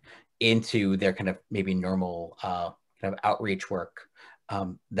integrated into their kind of maybe normal kind of outreach work,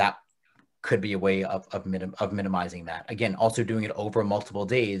 that could be a way of minimizing that. Again, also doing it over multiple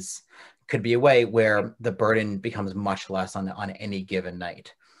days could be a way where the burden becomes much less on any given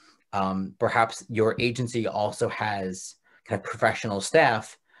night. Perhaps your agency also has kind of professional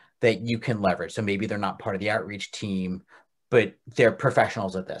staff that you can leverage. So maybe they're not part of the outreach team, but they're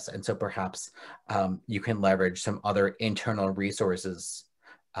professionals at this. And so perhaps you can leverage some other internal resources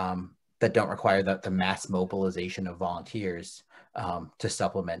that don't require the mass mobilization of volunteers to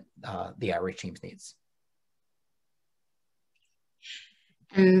supplement the outreach team's needs.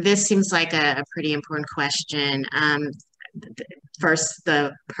 And this seems like a pretty important question. First,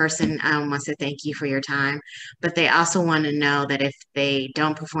 the person wants to thank you for your time, but they also want to know that if they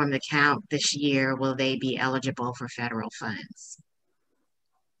don't perform the count this year, will they be eligible for federal funds?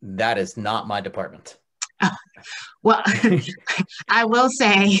 That is not my department. Well, I will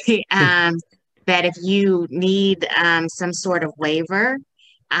say that if you need some sort of waiver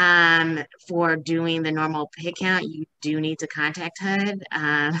for doing the normal pig count, you do need to contact HUD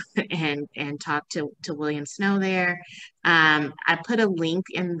and talk to William Snow there. I put a link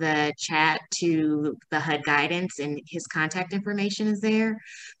in the chat to the HUD guidance, and his contact information is there.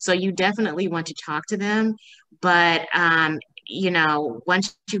 So you definitely want to talk to them, but you know,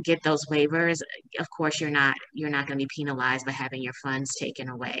 once you get those waivers, of course, you're not going to be penalized by having your funds taken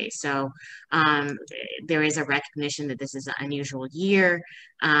away. So there is a recognition that this is an unusual year,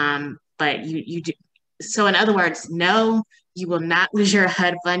 but you do. So in other words, no, you will not lose your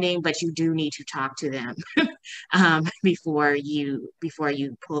HUD funding, but you do need to talk to them before you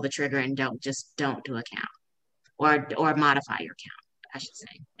pull the trigger and don't do a count or modify your count, I should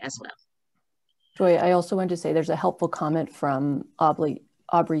say, as well. Joy, I also wanted to say there's a helpful comment from Aubrey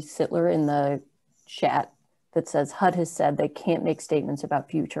Sittler in the chat that says HUD has said they can't make statements about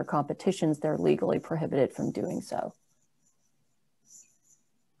future competitions. They're legally prohibited from doing so.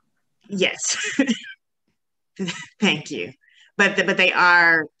 Yes. Thank you. But they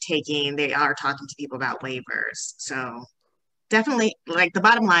are talking to people about waivers. So definitely, like, the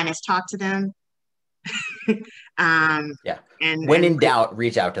bottom line is talk to them. Yeah. And when in doubt,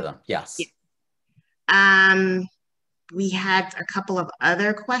 reach out to them. Yes. Yeah. We had a couple of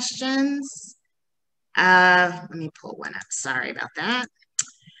other questions. Let me pull one up. Sorry about that.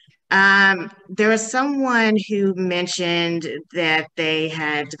 There was someone who mentioned that they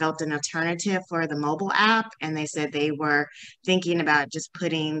had developed an alternative for the mobile app, and they said they were thinking about just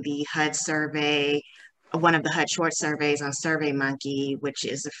putting the HUD survey, one of the HUD short surveys, on SurveyMonkey, which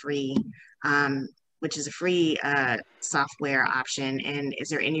is a free software option. And is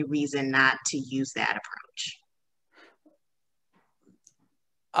there any reason not to use that approach?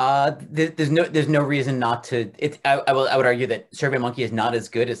 There's no reason not to. I would argue that SurveyMonkey is not as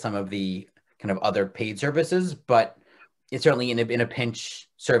good as some of the kind of other paid services, but it's certainly in a pinch,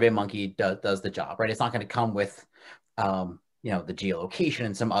 SurveyMonkey does the job, right? It's not going to come with you know, the geolocation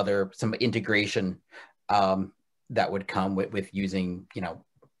and some integration that would come with using, you know,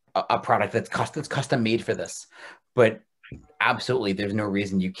 a product that's custom made for this. But absolutely, there's no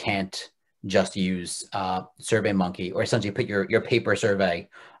reason you can't just use SurveyMonkey, or essentially put your paper survey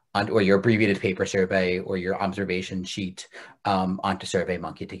on, or your abbreviated paper survey or your observation sheet onto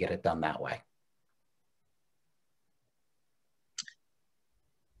SurveyMonkey to get it done that way.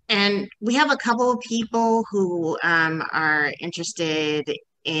 And we have a couple of people who are interested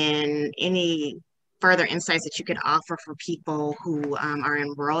in any further insights that you could offer for people who are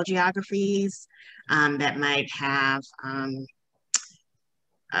in rural geographies that might have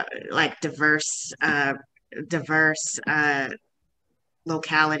like diverse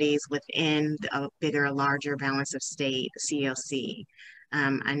localities within a bigger, larger balance of state COC.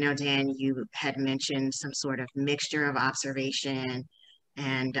 I know, Dan, you had mentioned some sort of mixture of observation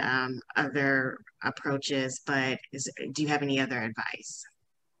and other approaches, but do you have any other advice?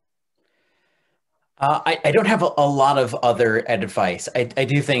 I don't have a lot of other advice. I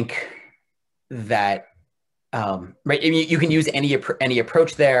do think that right, I mean, you can use any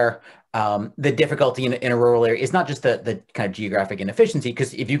approach there. The difficulty in a rural area is not just the kind of geographic inefficiency,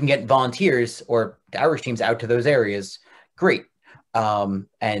 because if you can get volunteers or outreach teams out to those areas, great.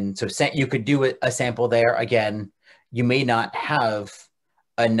 And so you could do a sample there. Again, you may not have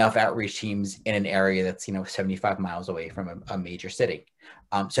enough outreach teams in an area that's 75 miles away from a major city.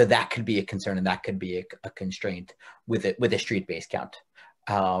 So that could be a concern, and that could be a constraint with a street-based count.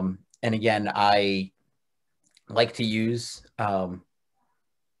 And again, I like to use random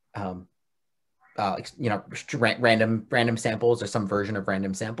samples or some version of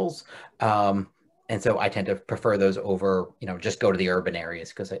random samples. And so I tend to prefer those over, just go to the urban areas,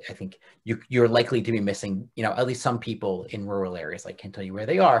 because I think you're likely to be missing, at least some people in rural areas. I can't tell you where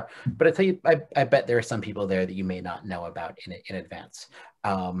they are, but I bet there are some people there that you may not know about in advance.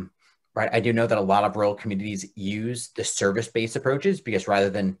 Right. I do know that a lot of rural communities use the service-based approaches, because rather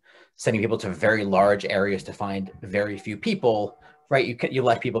than sending people to very large areas to find very few people, right, you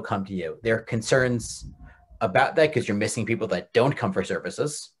let people come to you. There are concerns about that because you're missing people that don't come for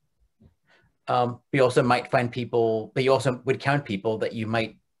services. You also might find people, but you also would count people that you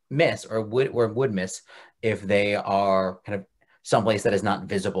might miss or would miss if they are kind of someplace that is not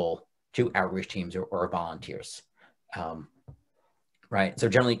visible to outreach teams or volunteers. Right. So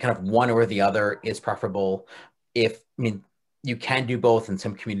generally kind of one or the other is preferable. You can do both, and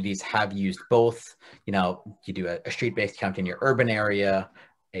some communities have used both. You do a street-based count in your urban area,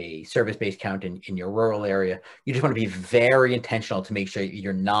 a service-based count in your rural area. You just want to be very intentional to make sure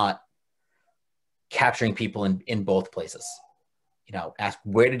you're not capturing people in both places. Ask,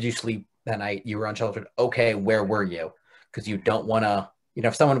 where did you sleep that night? You were unsheltered. Okay, where were you? Because you don't want to,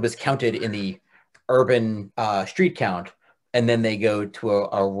 if someone was counted in the urban street count, and then they go to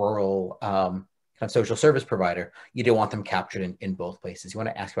a rural kind of social service provider, you don't want them captured in both places. You want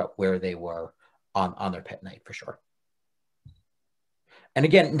to ask about where they were on their pet night, for sure. And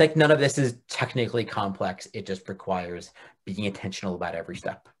again, like, none of this is technically complex. It just requires being intentional about every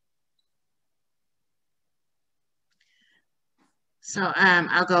step. So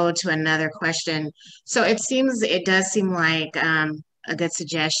I'll go to another question. So it does seem like a good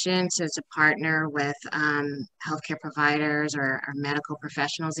suggestion to partner with healthcare providers or medical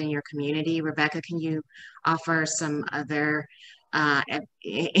professionals in your community. Rebecca, can you offer some other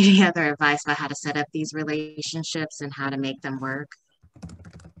any other advice about how to set up these relationships and how to make them work?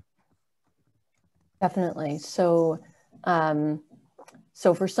 Definitely. So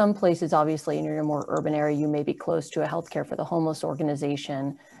for some places, obviously, in your more urban area, you may be close to a healthcare for the homeless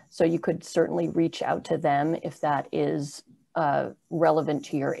organization. So you could certainly reach out to them if that is relevant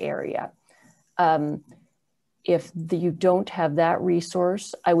to your area. If you don't have that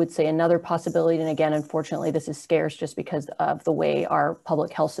resource, I would say another possibility, and again, unfortunately, this is scarce just because of the way our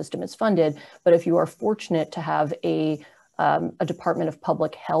public health system is funded, but if you are fortunate to have a Department of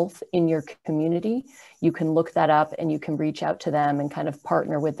Public Health in your community, you can look that up and you can reach out to them and kind of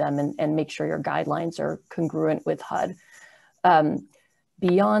partner with them and make sure your guidelines are congruent with HUD.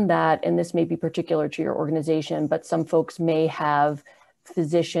 Beyond that, and this may be particular to your organization, but some folks may have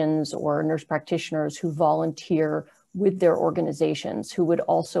physicians or nurse practitioners who volunteer with their organizations who would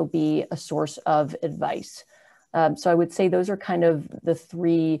also be a source of advice. So I would say those are kind of the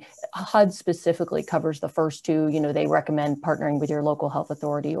three. HUD specifically covers the first two. They recommend partnering with your local health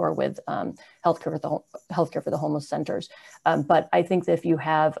authority or with healthcare for the homeless centers. But I think that if you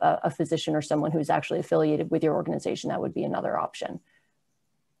have a physician or someone who's actually affiliated with your organization, that would be another option.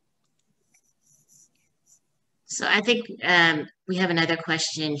 So I think we have another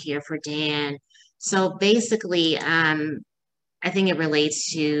question here for Dan. So basically, I think it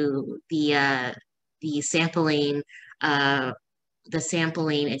relates to the sampling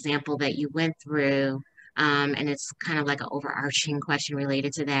example that you went through And it's kind of like an overarching question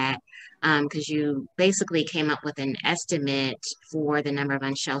related to that, because you basically came up with an estimate for the number of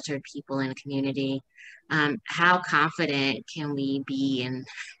unsheltered people in the community. How confident can we be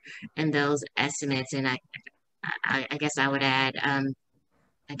in those estimates? And I guess I would add,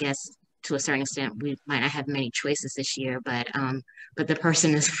 I guess to a certain extent, we might not have many choices this year, but the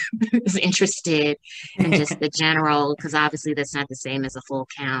person is is interested in just the general, because obviously that's not the same as a full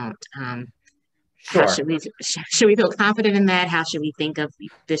count. How Sure. should we feel confident in that? How should we think of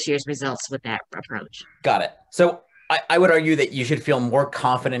this year's results with that approach? Got it. So I would argue that you should feel more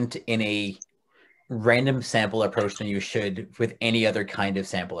confident in a random sample approach than you should with any other kind of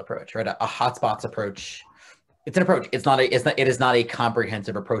sample approach, right? A hotspots approach, it's an approach. It is not a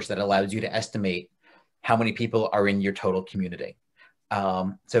comprehensive approach that allows you to estimate how many people are in your total community.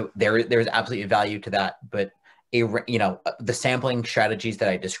 So there's absolutely value to that, but the sampling strategies that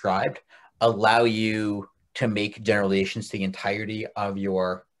I described allow you to make generalizations to the entirety of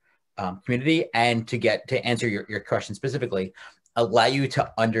your community, and to answer your question specifically, allow you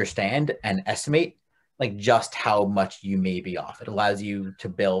to understand and estimate like just how much you may be off. It allows you to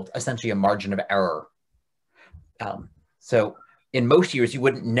build essentially a margin of error. So in most years, you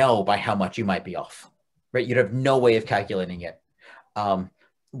wouldn't know by how much you might be off, right? You'd have no way of calculating it.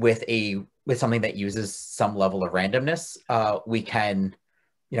 With something that uses some level of randomness, we can,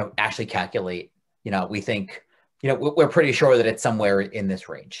 actually calculate, we think, we're pretty sure that it's somewhere in this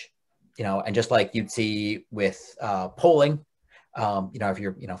range, and just like you'd see with polling, if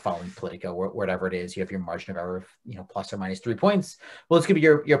you're, following Politico or whatever it is, you have your margin of error of, plus or minus 3 points. Well, it's gonna be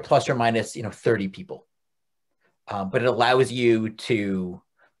your plus or minus, 30 people. But it allows you to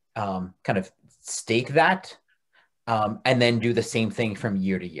kind of stake that and then do the same thing from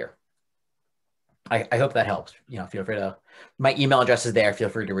year to year. I hope that helps. Feel free to, my email address is there. Feel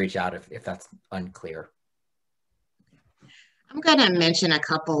free to reach out if that's unclear. I'm going to mention a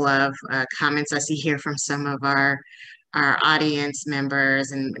couple of comments I see here from some of our audience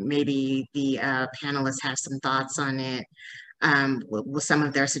members, and maybe the panelists have some thoughts on it with some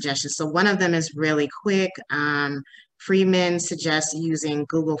of their suggestions. So one of them is really quick. Freeman suggests using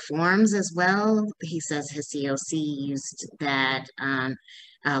Google Forms as well. He says his COC used that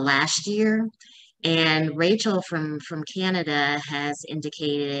last year. And Rachel from Canada has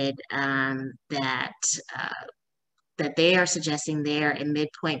indicated that they are suggesting they're a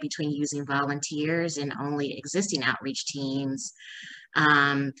midpoint between using volunteers and only existing outreach teams.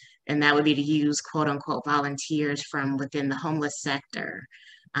 And that would be to use quote unquote volunteers from within the homeless sector.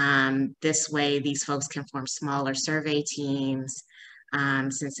 This way, these folks can form smaller survey teams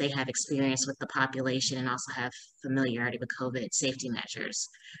since they have experience with the population and also have familiarity with COVID safety measures.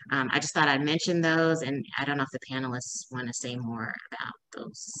 I just thought I'd mention those, and I don't know if the panelists want to say more about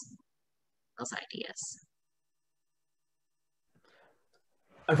those ideas.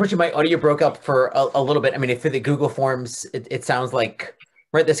 Unfortunately, my audio broke up for a little bit. I mean, for the Google Forms, it sounds like,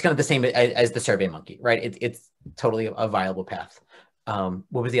 right, that's kind of the same as the SurveyMonkey, right? It's totally a viable path. What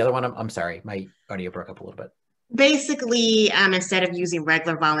was the other one? I'm sorry, my audio broke up a little bit. Basically, instead of using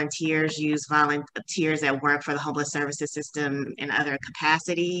regular volunteers, use volunteers that work for the homeless services system in other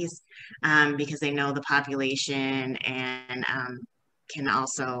capacities, because they know the population and can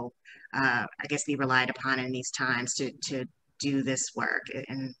also, I guess, be relied upon in these times to do this work.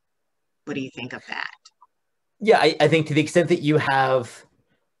 And what do you think of that? Yeah, I think to the extent that you have,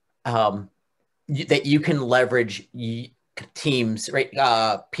 that you can leverage teams, right?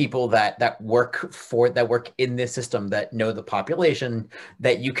 People that work in this system, that know the population,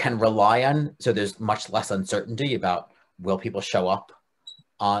 that you can rely on. So there's much less uncertainty about will people show up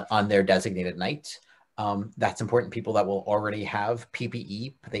on their designated night. That's important. People that will already have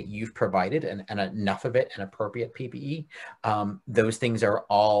PPE that you've provided, and enough of it, and appropriate PPE. Those things are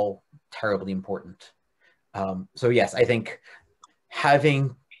all terribly important. So yes, I think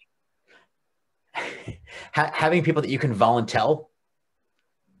having people that you can volunteer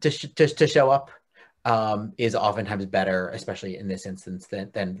to show up is oftentimes better, especially in this instance,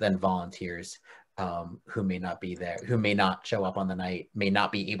 than volunteers who may not be there, who may not show up on the night, may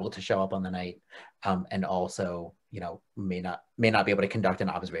not be able to show up on the night, and also, may not be able to conduct an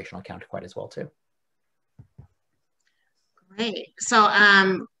observational count quite as well too. Great. So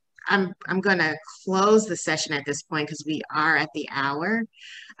I'm going to close the session at this point because we are at the hour.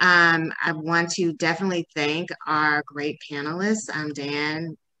 I want to definitely thank our great panelists,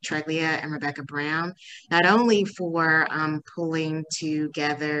 Dan, Treglia, and Rebecca Brown, not only for pulling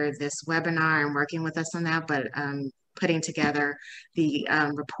together this webinar and working with us on that, but putting together the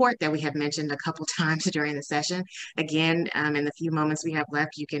report that we have mentioned a couple times during the session. Again, in the few moments we have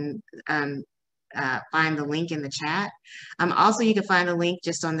left, you can find the link in the chat. Also, you can find the link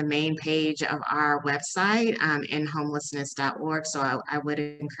just on the main page of our website, in homelessness.org. So I would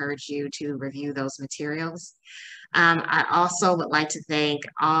encourage you to review those materials. I also would like to thank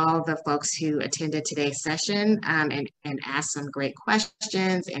all the folks who attended today's session, and asked some great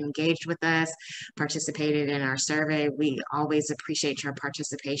questions, engaged with us, participated in our survey. We always appreciate your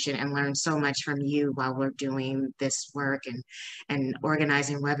participation and learn so much from you while we're doing this work and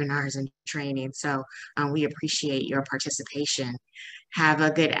organizing webinars and training. So we appreciate your participation. Have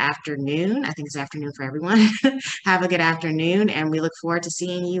a good afternoon. I think it's afternoon for everyone. Have a good afternoon, and we look forward to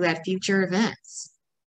seeing you at future events.